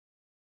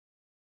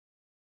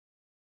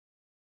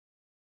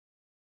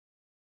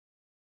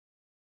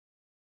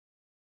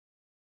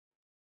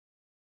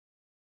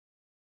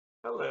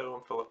Hello,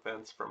 I'm Philip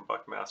Vance from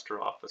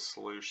Buckmaster Office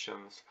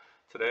Solutions.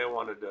 Today I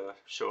wanted to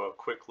show a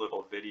quick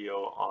little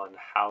video on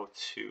how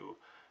to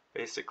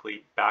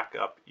basically back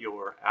up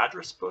your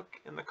address book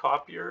in the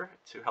copier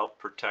to help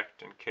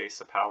protect in case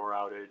of power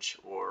outage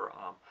or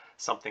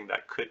something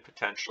that could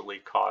potentially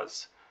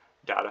cause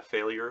data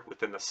failure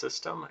within the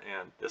system,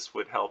 and this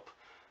would help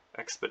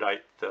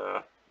expedite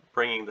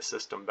bringing the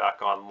system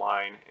back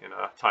online in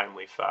a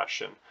timely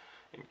fashion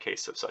in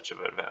case of such an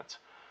event.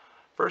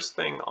 First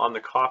thing on the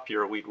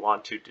copier, we'd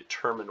want to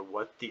determine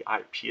what the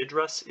IP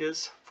address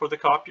is for the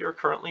copier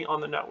currently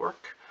on the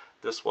network.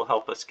 This will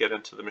help us get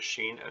into the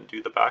machine and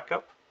do the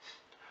backup.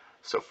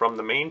 So from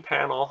the main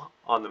panel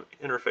on the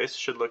interface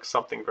should look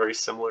something very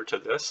similar to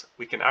this.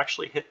 We can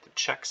actually hit the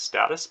check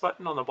status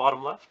button on the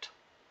bottom left.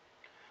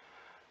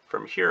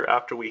 From here,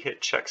 after we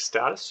hit check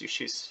status, you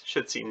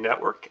should see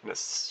network, and it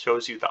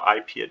shows you the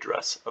IP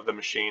address of the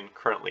machine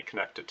currently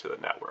connected to the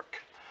network.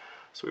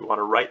 So we want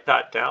to write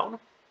that down.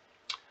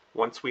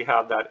 Once we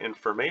have that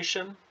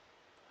information,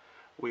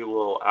 we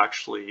will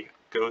actually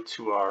go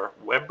to our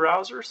web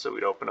browser. So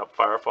we'd open up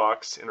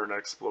Firefox, Internet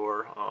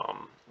Explorer,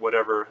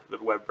 whatever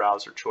the web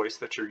browser choice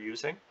that you're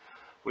using.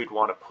 We'd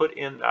want to put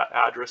in that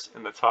address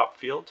in the top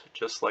field,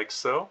 just like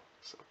so.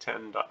 So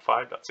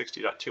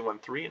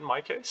 10.5.60.213 in my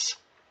case.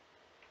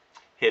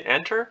 Hit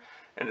enter,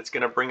 and it's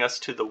going to bring us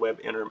to the web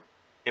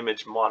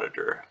image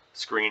monitor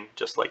screen,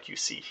 just like you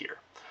see here.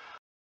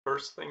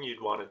 First thing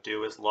you'd want to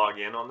do is log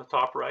in on the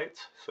top right.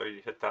 So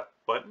you hit that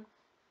button.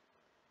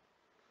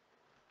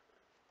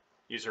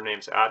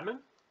 Username's admin.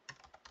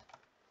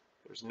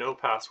 There's no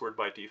password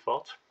by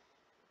default.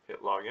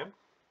 Hit login.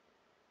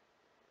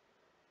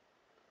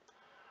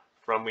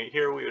 From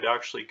here we would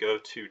actually go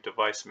to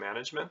device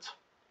management,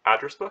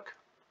 address book.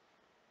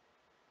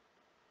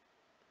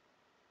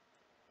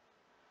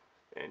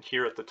 And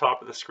here at the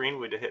top of the screen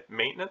we'd hit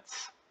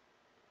maintenance.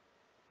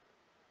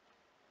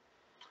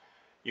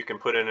 You can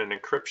put in an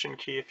encryption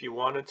key if you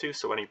wanted to,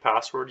 so any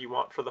password you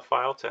want for the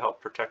file to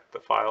help protect the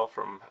file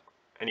from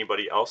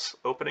anybody else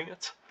opening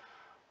it.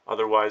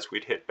 Otherwise,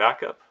 we'd hit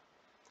backup.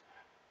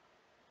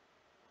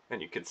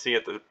 And you can see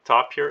at the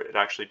top here, it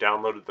actually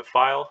downloaded the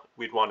file.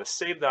 We'd want to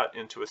save that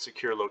into a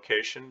secure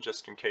location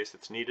just in case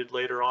it's needed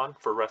later on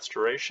for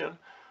restoration,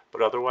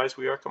 but otherwise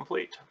we are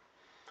complete.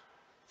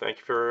 Thank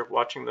you for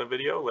watching the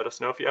video. Let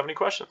us know if you have any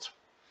questions.